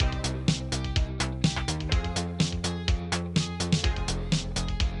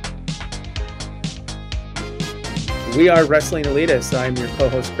We are Wrestling Elitists. I'm your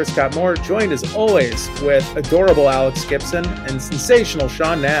co-host, Chris Scott Moore, joined as always with adorable Alex Gibson and sensational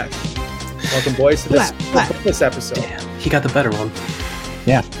Sean Nash. Welcome, boys, to this episode. Damn, he got the better one.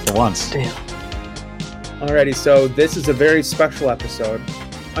 Yeah, for once. Damn. Alrighty, so this is a very special episode,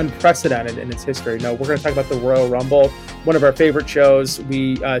 unprecedented in its history. No, we're going to talk about the Royal Rumble, one of our favorite shows.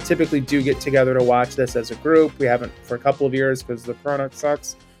 We typically do get together to watch this as a group. We haven't for a couple of years because the Corona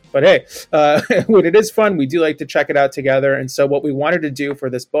sucks. But hey, when it is fun, we do like to check it out together. And so what we wanted to do for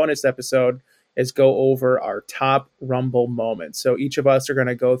this bonus episode is go over our top Rumble moments. So each of us are going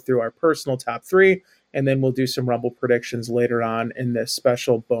to go through our personal top 3, and then we'll do some Rumble predictions later on in this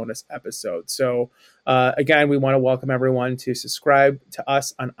special bonus episode. So again, we want to welcome everyone to subscribe to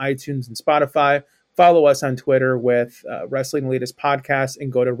us on iTunes and Spotify. Follow us on Twitter with Wrestling Elitist Podcast,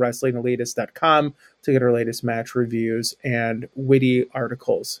 and go to WrestlingElitist.com to get our latest match reviews and witty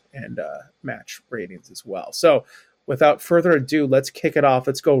articles and match ratings as well. So without further ado, let's kick it off.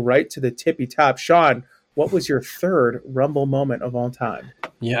 Let's go right to the tippy top. Sean, what was your third Rumble moment of all time?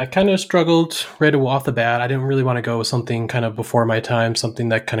 Yeah, I kind of struggled right off the bat. I didn't really want to go with something kind of before my time, something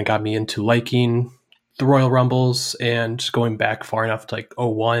that kind of got me into liking the Royal Rumbles and going back far enough to like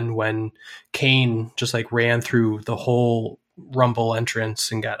 01 when Kane just like ran through the whole Rumble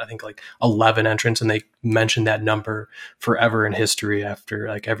entrance and got, I think, like 11 entrants, and they mentioned that number forever in history after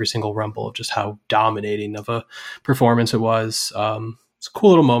like every single Rumble of just how dominating of a performance it was. It's cool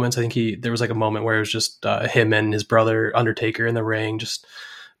little moments. I think there was like a moment where it was just him and his brother Undertaker in the ring, just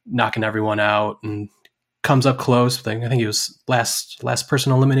knocking everyone out, and comes up close. I think he was last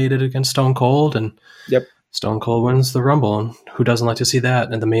person eliminated against Stone Cold, and yep, Stone Cold wins the Rumble, and who doesn't like to see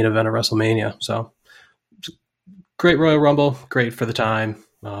that in the main event of WrestleMania? So great Royal Rumble, great for the time,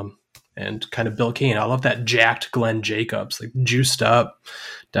 and kind of Bill Kane. I love that jacked Glenn Jacobs, like juiced up,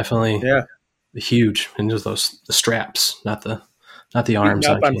 definitely, yeah, huge, and just the straps, not the arms.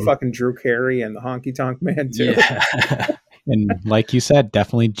 Up on fucking Drew Carey and the Honky Tonk Man too. Yeah. And like you said,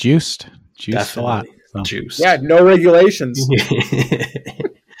 definitely juiced Definitely. a lot. So. Juice. Yeah, no regulations.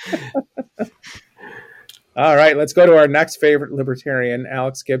 All right, let's go to our next favorite libertarian,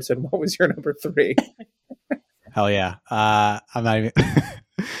 Alex Gibson. What was your number 3? Hell yeah. I'm not even.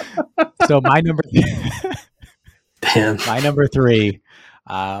 So my number. Damn. My number 3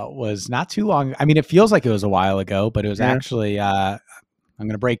 was not too long. I mean, it feels like it was a while ago, but it was actually. I'm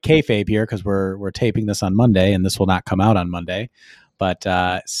going to break kayfabe here because we're taping this on Monday, and this will not come out on Monday. But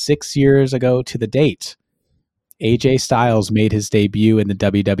 6 years ago to the date, AJ Styles made his debut in the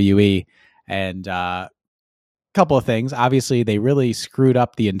WWE, and a couple of things. Obviously, they really screwed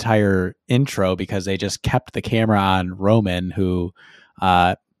up the entire intro because they just kept the camera on Roman, who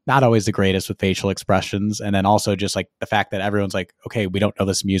not always the greatest with facial expressions, and then also just like the fact that everyone's like, okay, we don't know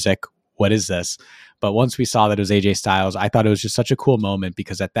this music. What is this? But once we saw that it was AJ Styles, I thought it was just such a cool moment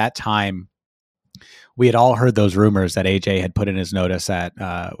because at that time, we had all heard those rumors that AJ had put in his notice at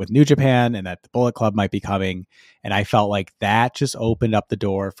with New Japan and that the Bullet Club might be coming. And I felt like that just opened up the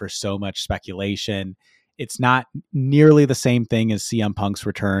door for so much speculation. It's not nearly the same thing as CM Punk's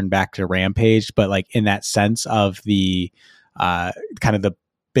return back to Rampage, but like in that sense of the kind of the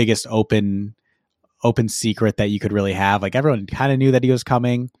biggest open secret that you could really have. Like everyone kind of knew that he was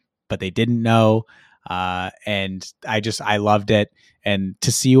coming, but they didn't know. And I loved it. And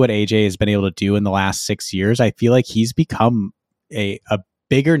to see what AJ has been able to do in the last 6 years, I feel like he's become a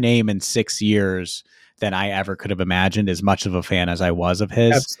bigger name in 6 years than I ever could have imagined, as much of a fan as I was of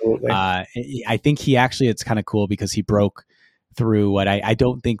his. Absolutely. I think it's kind of cool because he broke through what I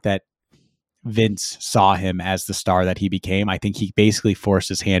don't think that Vince saw him as the star that he became. I think he basically forced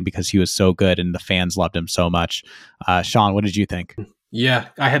his hand because he was so good and the fans loved him so much. Sean, what did you think? Yeah,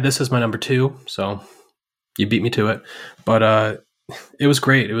 I had this as my number 2, so you beat me to it. But it was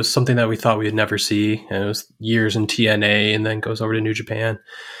great. It was something that we thought we would never see, and it was years in TNA and then goes over to New Japan.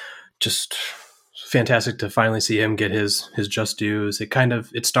 Just fantastic to finally see him get his just dues.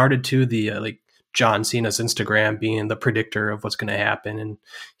 It started to the like John Cena's Instagram being the predictor of what's going to happen, and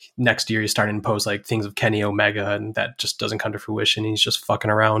next year he's starting to post like things of Kenny Omega, and that just doesn't come to fruition. He's just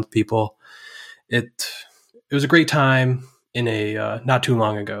fucking around with people. It was a great time in a not too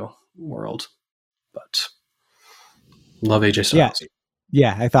long ago world, but love AJ Styles.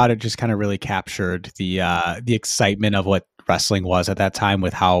 Yeah, I thought it just kind of really captured the excitement of what wrestling was at that time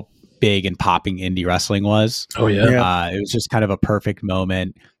with how big and popping indie wrestling was. Oh yeah. It was just kind of a perfect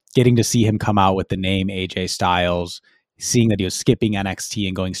moment. Getting to see him come out with the name AJ Styles, seeing that he was skipping NXT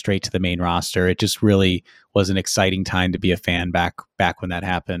and going straight to the main roster. It just really was an exciting time to be a fan back when that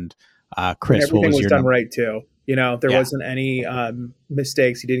happened. Chris, everything what was was your done number? right too. You know, there wasn't any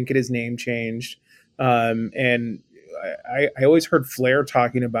mistakes. He didn't get his name changed. And I always heard Flair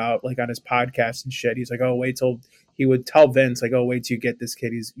talking about, like, on his podcast and shit. He's like, oh, wait till he would tell Vince, like, oh, wait till you get this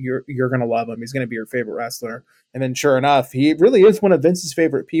kid. You're gonna love him. He's gonna be your favorite wrestler. And then sure enough, he really is one of Vince's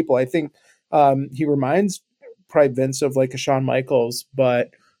favorite people. I think he reminds probably Vince of like a Shawn Michaels,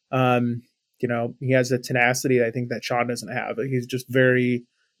 but he has a tenacity I think that Shawn doesn't have. He's just very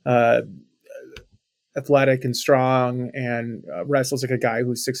athletic and strong, and wrestles like a guy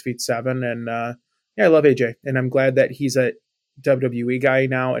who's 6'7". And I love AJ, and I'm glad that he's a WWE guy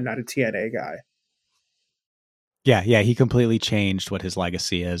now and not a TNA guy. Yeah, he completely changed what his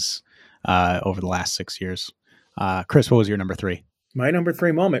legacy is over the last 6 years. Chris, what was your number 3? My number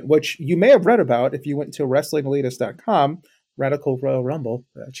 3 moment, which you may have read about if you went to WrestlingElitist.com, Radical Royal Rumble,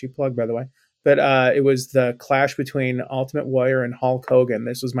 cheap plug by the way. But it was the clash between Ultimate Warrior and Hulk Hogan.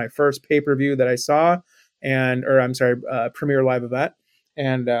 This was my first pay-per-view that I saw, premiere live event,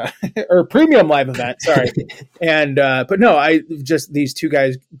 and or premium live event, sorry. And but no, these two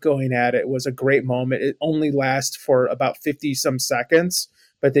guys going at it was a great moment. It only lasts for about 50 some seconds,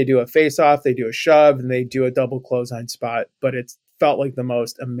 but they do a face-off, they do a shove, and they do a double clothesline spot. But it felt like the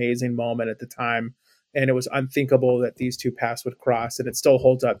most amazing moment at the time, and it was unthinkable that these two paths would cross, and it still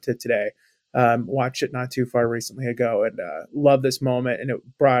holds up to today. Watched it not too far recently ago, and love this moment, and it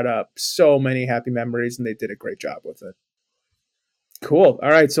brought up so many happy memories, and they did a great job with it. Cool. All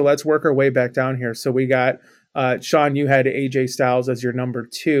right, so let's work our way back down here. So we got Sean, you had AJ Styles as your number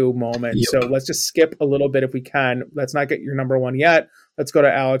 2 moment. Yep. So let's just skip a little bit if we can. Let's not get your number 1 yet. Let's go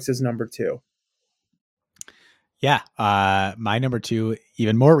to Alex's number 2. Yeah, my number 2,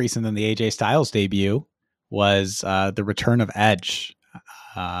 even more recent than the AJ Styles debut, was the return of Edge.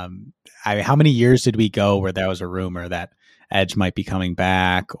 How many years did we go where there was a rumor that Edge might be coming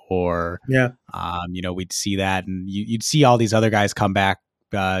back, or we'd see that, and you'd see all these other guys come back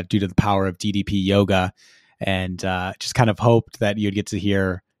due to the power of DDP yoga, and just kind of hoped that you'd get to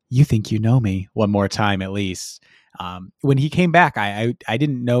hear "You Think You Know Me" one more time at least. When he came back, I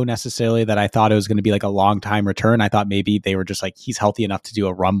didn't know necessarily that I thought it was going to be like a long time return. I thought maybe they were just like, he's healthy enough to do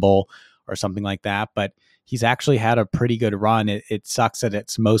a Rumble or something like that, but he's actually had a pretty good run. It sucks that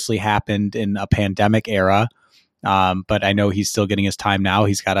it's mostly happened in a pandemic era. But I know he's still getting his time now.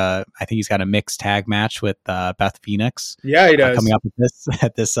 I think he's got a mixed tag match with Beth Phoenix. Yeah, he does. Coming up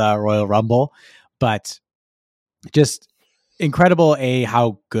at this Royal Rumble. But just incredible,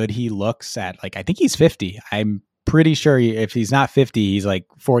 how good he looks at, like, I think he's 50. I'm pretty sure if he's not 50, he's like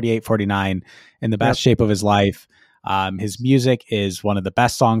 48, 49, in the best shape of his life. His music is one of the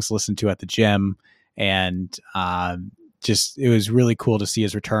best songs to listen to at the gym. And it was really cool to see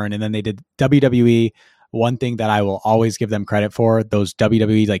his return. And then they did WWE. One thing that I will always give them credit for, those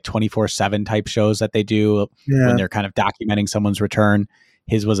WWE like 24/7 type shows that they do when they're kind of documenting someone's return.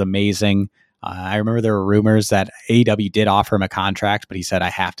 His was amazing. I remember there were rumors that AEW did offer him a contract, but he said, I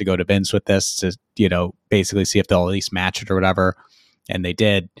have to go to Vince with this to, basically see if they'll at least match it or whatever. And they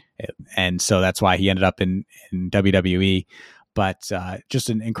did. And so that's why he ended up in WWE. But just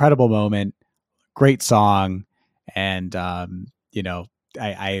an incredible moment, great song. And,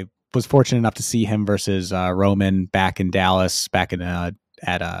 I was fortunate enough to see him versus Roman back in Dallas, back in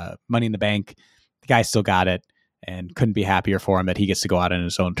at Money in the Bank. The guy still got it, and couldn't be happier for him that he gets to go out on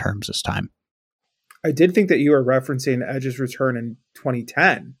his own terms this time. I did think that you were referencing Edge's return in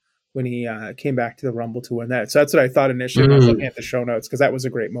 2010 when he came back to the Rumble to win that. So that's what I thought initially when I was looking at the show notes, because that was a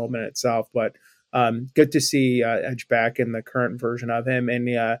great moment itself. But good to see Edge back in the current version of him. And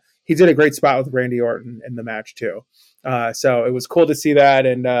he did a great spot with Randy Orton in the match too. So it was cool to see that.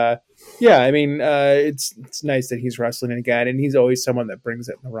 And it's nice that he's wrestling again. And he's always someone that brings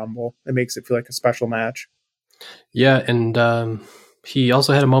it in the Rumble. It makes it feel like a special match. Yeah, and he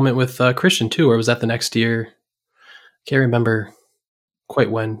also had a moment with Christian too, or was that the next year? Can't remember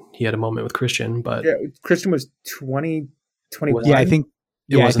quite when he had a moment with Christian, but Christian was 2021. Yeah, I think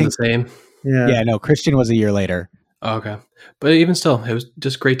it wasn't the same. Yeah, no, Christian was a year later. Oh, okay, but even still, it was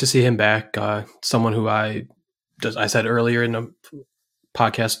just great to see him back. Someone who I said earlier in a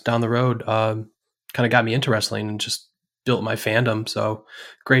podcast down the road, kind of got me into wrestling and just built my fandom. So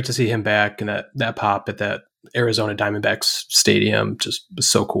great to see him back, and that pop at that Arizona Diamondbacks stadium just was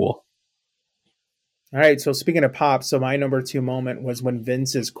so cool. All right, so speaking of pop, so my number 2 moment was when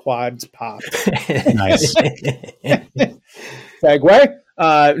Vince's quads popped. Nice. Segue?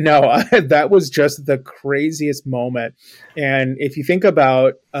 No, that was just the craziest moment. And if you think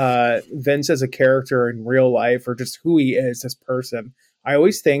about Vince as a character in real life, or just who he is as a person, I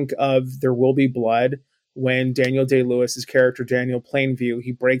always think of There Will Be Blood, when Daniel Day-Lewis's character, Daniel Plainview,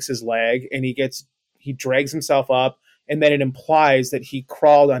 he breaks his leg and he drags himself up and then it implies that he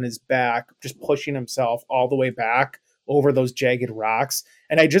crawled on his back, just pushing himself all the way back over those jagged rocks.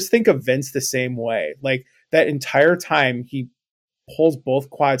 And I just think of Vince the same way. Like that entire time he pulls both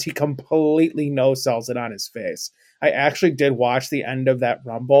quads, he completely no sells it on his face. I actually did watch the end of that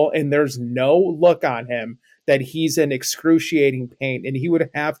Rumble, and there's no look on him that he's in excruciating pain, and he would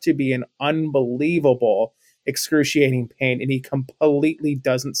have to be in unbelievable excruciating pain, and he completely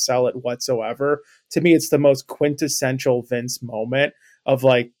doesn't sell it whatsoever. To me, it's the most quintessential Vince moment of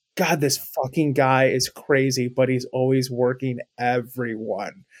like, God, this fucking guy is crazy, but he's always working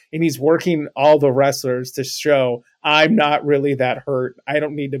everyone. And he's working all the wrestlers to show I'm not really that hurt. I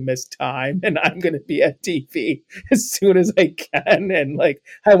don't need to miss time, and I'm going to be at TV as soon as I can. And like,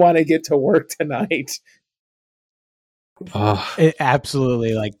 I want to get to work tonight.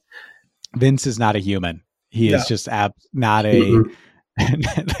 Absolutely. Like Vince is not a human. He is just not a,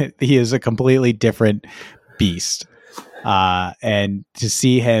 he is a completely different beast. And to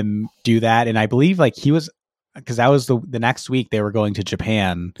see him do that, and I believe like he was, because that was the next week they were going to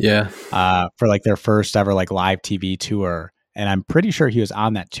Japan, for like their first ever like live TV tour, and I'm pretty sure he was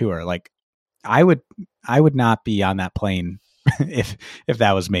on that tour. Like, I would not be on that plane if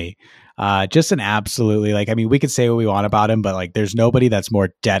that was me. Just an absolutely, like, I mean, we could say what we want about him, but like, there's nobody that's more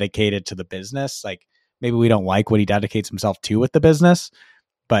dedicated to the business. Like, maybe we don't like what he dedicates himself to with the business,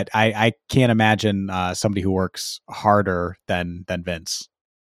 but I can't imagine somebody who works harder than Vince.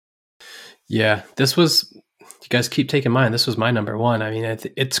 Yeah, this was, you guys keep taking mine. This was my number one. I mean,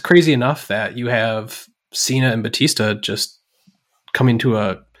 it's crazy enough that you have Cena and Batista just coming to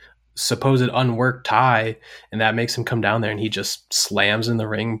a supposed unworked tie, and that makes him come down there, and he just slams in the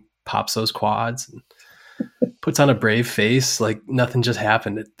ring, pops those quads, and puts on a brave face like nothing just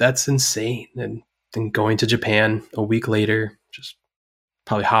happened. That's insane. And then going to Japan a week later, just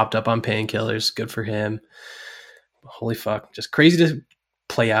probably hopped up on painkillers. Good for him. Holy fuck. Just crazy to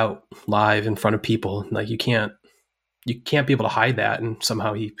play out live in front of people. Like you can't be able to hide that. And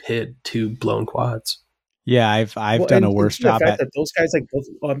somehow he hid 2 blown quads. Yeah. I've done a worse job at those guys. Like,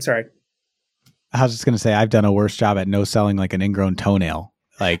 I'm sorry. I was just going to say, I've done a worse job at no selling like an ingrown toenail.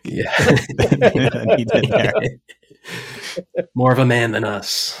 Like, yeah. than he did there. More of a man than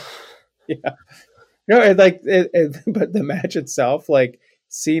us. Yeah. No, and like, but the match itself, like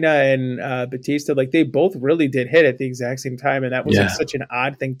Cena and Batista, like they both really did hit at the exact same time, and that was like such an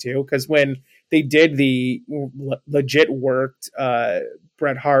odd thing too. Because when they did the legit worked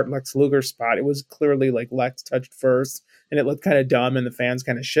Bret Hart Lex Luger spot, it was clearly like Lex touched first, and it looked kind of dumb, and the fans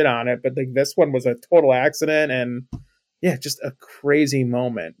kind of shit on it. But like this one was a total accident, and yeah, just a crazy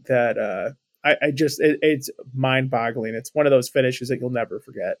moment that I just it's mind boggling. It's one of those finishes that you'll never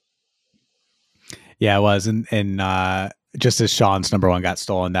forget. Yeah, it was. And just as Sean's number one got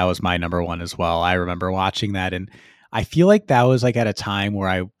stolen, that was my number one as well. I remember watching that, and I feel like that was like at a time where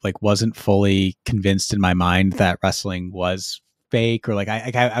I like wasn't fully convinced in my mind that wrestling was fake, or like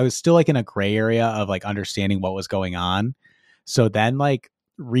I was still like in a gray area of like understanding what was going on. So then like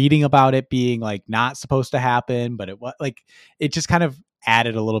reading about it being like not supposed to happen, but it was like, it just kind of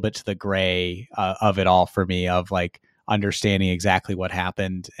added a little bit to the gray of it all for me, of like understanding exactly what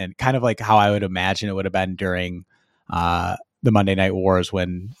happened, and kind of like how I would imagine it would have been during the Monday Night Wars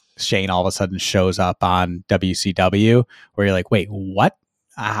when Shane all of a sudden shows up on WCW, where you're like, wait, what?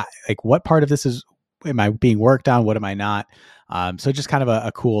 Like what part of this am I being worked on? What am I not? So just kind of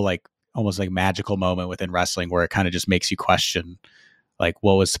a cool, like almost like magical moment within wrestling where it kind of just makes you question like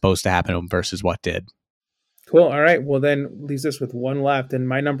what was supposed to happen versus what did. Cool. All right. Well, then leaves us with one left. And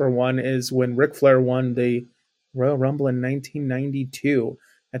my number one is when Ric Flair won the Royal Rumble in 1992.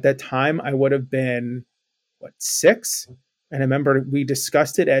 At that time, I would have been, 6? And I remember we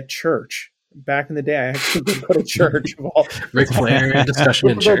discussed it at church. Back in the day, I actually would go to church. Ric Flair discussion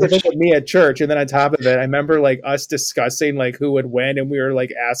in church. Me at church. And then on top of it, I remember like us discussing like who would win. And we were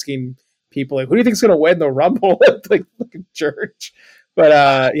like asking people, like, who do you think is going to win the Rumble at like church?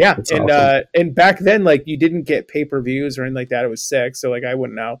 But yeah. That's awesome. And back then, like you didn't get pay-per-views or anything like that. It was 6. So like I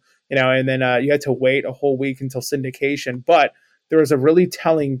wouldn't know. And then you had to wait a whole week until syndication. But there was a really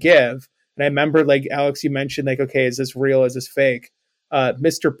telling give. And I remember, like, Alex, you mentioned, like, okay, is this real? Is this fake?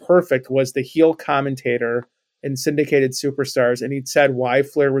 Mr. Perfect was the heel commentator in Syndicated Superstars. And he'd said why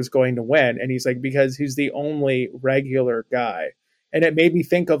Flair was going to win. And he's like, because he's the only regular guy. And it made me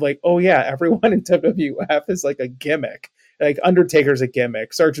think of, like, oh, yeah, everyone in WWF is, like, a gimmick. Like, Undertaker's a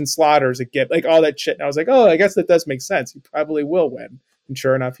gimmick. Sergeant Slaughter's a gimmick. Like, all that shit. And I was like, oh, I guess that does make sense. He probably will win. And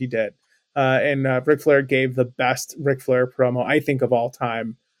sure enough, he did. And Ric Flair gave the best Ric Flair promo, I think, of all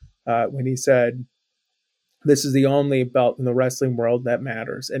time when he said, this is the only belt in the wrestling world that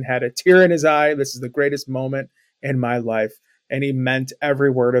matters, and had a tear in his eye. This is the greatest moment in my life. And he meant every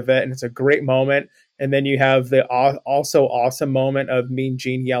word of it. And it's a great moment. And then you have the also awesome moment of Mean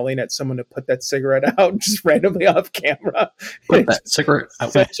Gene yelling at someone to put that cigarette out just randomly off camera. Put that cigarette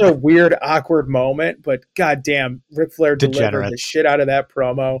out. Such a weird, awkward moment. But goddamn, Ric Flair delivered the shit out of that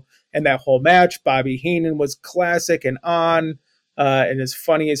promo. And that whole match, Bobby Heenan was classic and on. And as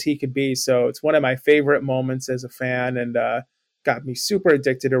funny as he could be. So it's one of my favorite moments as a fan, and got me super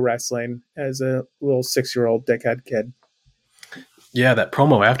addicted to wrestling as a little 6-year-old dickhead kid. Yeah, that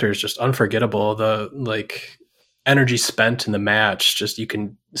promo after is just unforgettable. The energy spent in the match, just you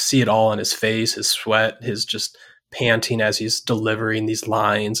can see it all in his face, his sweat, his just panting as he's delivering these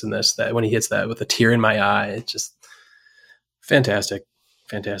lines and that when he hits that with a tear in my eye. It's just fantastic.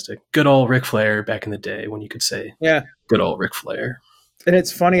 Fantastic. Good old Ric Flair back in the day when you could say, yeah, good old Ric Flair. And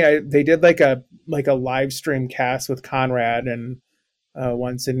it's funny, they did like a live stream cast with Conrad and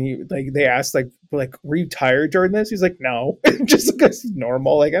once, and he they asked were you tired during this? He's like, no, just because it's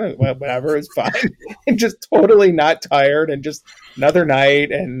normal, whatever, it's fine. And just totally not tired, and just another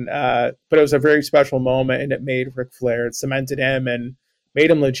night. And but it was a very special moment, and it made Ric Flair, it cemented him and made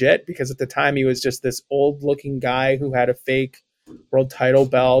him legit, because at the time he was just this old looking guy who had a fake world title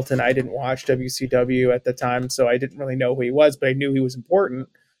belt, and I didn't watch WCW at the time, so I didn't really know who he was, but I knew he was important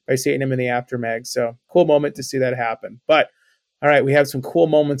by seeing him in the Aftermag. So cool moment to see that happen. But all right, we have some cool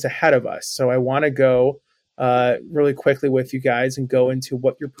moments ahead of us, so I want to go really quickly with you guys and go into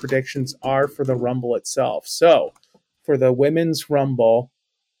what your predictions are for the Rumble itself. So for the Women's Rumble,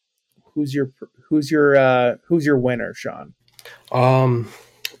 who's your winner, Sean?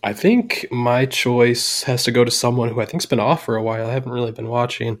 I think my choice has to go to someone who I think's been off for a while. I haven't really been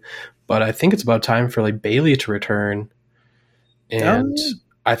watching, but I think it's about time for Bayley to return. And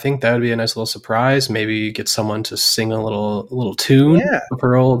I think that would be a nice little surprise. Maybe get someone to sing a little tune of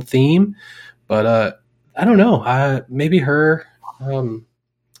her old theme. But I don't know. Maybe her. I don't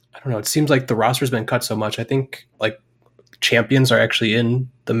know. It seems like the roster's been cut so much. I think champions are actually in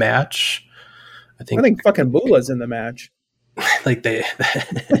the match. I think fucking Boola's in the match. They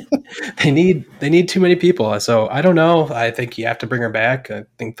need too many people. So I don't know. I think you have to bring her back. I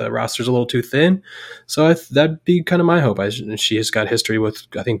think the roster's a little too thin. So that'd be kind of my hope. She has got history with,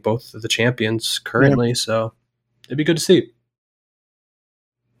 I think, both of the champions currently. Yeah. So it'd be good to see.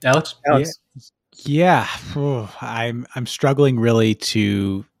 Alex? Yeah. I'm struggling really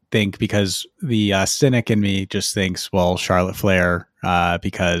to think, because the cynic in me just thinks, well, Charlotte Flair,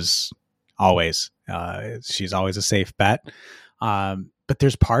 because always. She's always a safe bet. But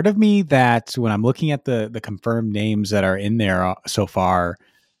there's part of me that when I'm looking at the confirmed names that are in there so far,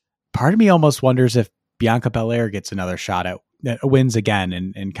 part of me almost wonders if Bianca Belair gets another shot at wins again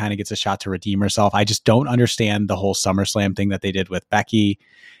and kind of gets a shot to redeem herself. I just don't understand the whole SummerSlam thing that they did with Becky,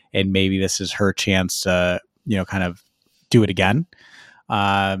 and maybe this is her chance to, kind of do it again.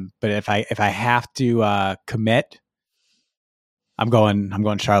 But if I have to commit, I'm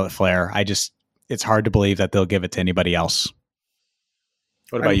going Charlotte Flair. It's hard to believe that they'll give it to anybody else.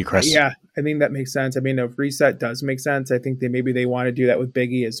 What about you, Chris? Yeah, I think that makes sense. I mean, a reset does make sense. I think they want to do that with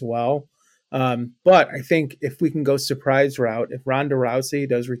Big E as well. But I think if we can go surprise route, if Ronda Rousey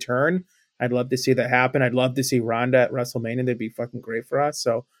does return, I'd love to see that happen. I'd love to see Ronda at WrestleMania. That'd be fucking great for us.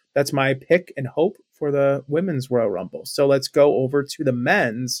 So that's my pick and hope for the Women's Royal Rumble. So let's go over to the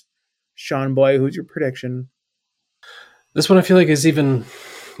men's. Sean Boy, who's your prediction? This one I feel like is even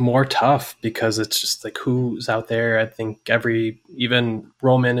more tough, because it's just who's out there. I think even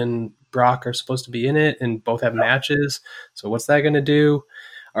Roman and Brock are supposed to be in it, and both have matches. So what's that going to do?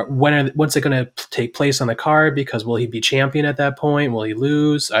 What's it going to take place on the card? Because will he be champion at that point? Will he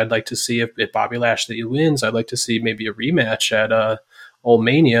lose? I'd like to see if Bobby Lashley wins. I'd like to see maybe a rematch at Old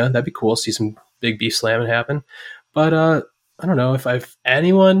Mania. That'd be cool. See some big beef slamming happen. But I don't know if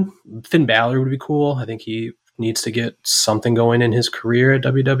anyone. Finn Balor would be cool. I think he needs to get something going in his career at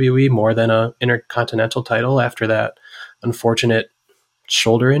WWE more than a Intercontinental title after that unfortunate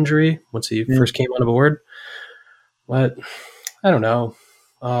shoulder injury once he first came on board. But I don't know.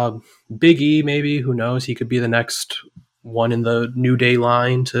 Big E, maybe, who knows? He could be the next one in the New Day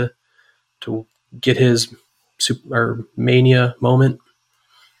line to get his Mania moment.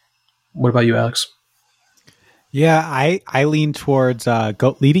 What about you, Alex? Yeah, I lean towards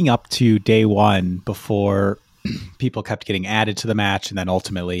leading up to day one, before people kept getting added to the match, and then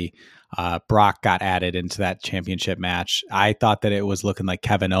ultimately Brock got added into that championship match. I thought that it was looking like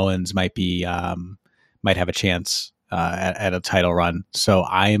Kevin Owens might have a chance at a title run. So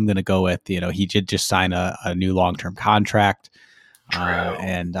I am going to go with, he did just sign a new long-term contract.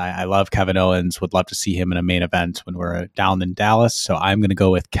 And I love Kevin Owens, would love to see him in a main event when we're down in Dallas. So I'm going to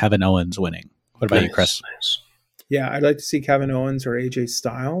go with Kevin Owens winning. What about you, Chris? Nice. Yeah, I'd like to see Kevin Owens or AJ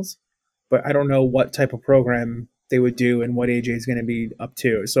Styles, but I don't know what type of program they would do and what AJ is going to be up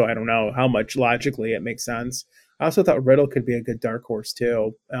to. So I don't know how much logically it makes sense. I also thought Riddle could be a good dark horse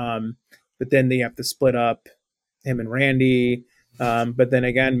too. But then they have to split up him and Randy. But then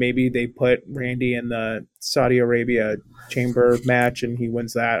again, maybe they put Randy in the Saudi Arabia chamber match and he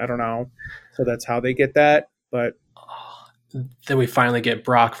wins that. I don't know. So that's how they get that. But then we finally get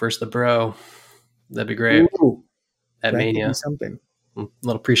Brock versus the Bro. That'd be great. Ooh, at Mania. Something. A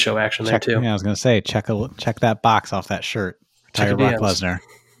little pre-show action there too. Yeah, I was going to say, check that box off that shirt. Tiger Brock Lesnar.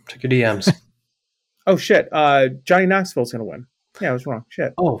 Check your DMs. Oh shit! Johnny Knoxville's going to win. Yeah, I was wrong.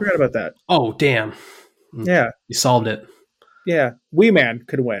 Shit. Oh, forgot about that. Oh damn. Yeah, you solved it. Yeah, Wee Man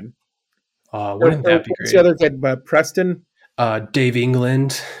could win. Wouldn't that be great? What's the other kid? Preston. Dave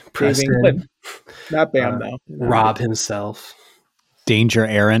England. Preston. Dave England. Not Bam though. Rob himself. Danger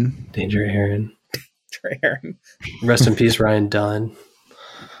Aaron. Aaron. Rest in peace, Ryan Dunn.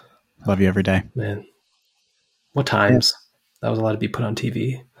 Love you every day. Man, what times. That was a lot to be put on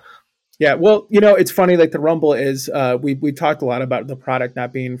TV. Yeah, well, it's funny, like the Rumble is, we talked a lot about the product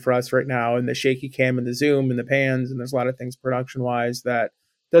not being for us right now and the shaky cam and the zoom and the pans, and there's a lot of things production-wise that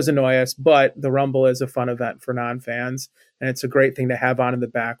does annoy us, but the Rumble is a fun event for non-fans, and it's a great thing to have on in the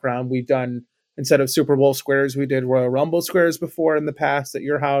background. We've done, instead of Super Bowl squares, we did Royal Rumble squares before in the past at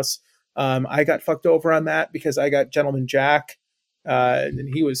your house. I got fucked over on that because I got Gentleman Jack, and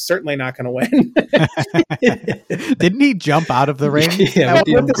he was certainly not going to win. Didn't he jump out of the ring? Yeah,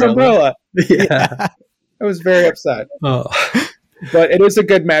 with his umbrella. Yeah. I was very upset. Oh. But it is a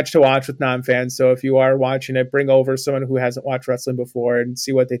good match to watch with non-fans. So if you are watching it, bring over someone who hasn't watched wrestling before and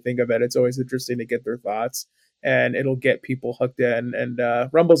see what they think of it. It's always interesting to get their thoughts, and it'll get people hooked in. And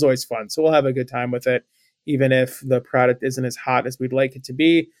Rumble's always fun. So we'll have a good time with it, even if the product isn't as hot as we'd like it to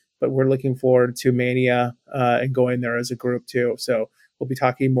be. But we're looking forward to Mania and going there as a group too. So we'll be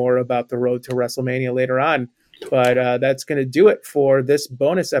talking more about the road to WrestleMania later on. But that's going to do it for this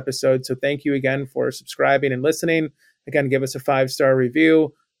bonus episode. So thank you again for subscribing and listening. Again, give us a 5-star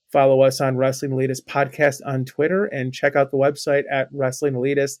review. Follow us on Wrestling Elitist Podcast on Twitter and check out the website at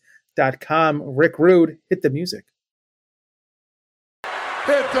WrestlingElitist.com. Rick Rude, hit the music.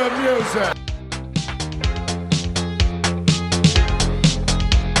 Hit the music.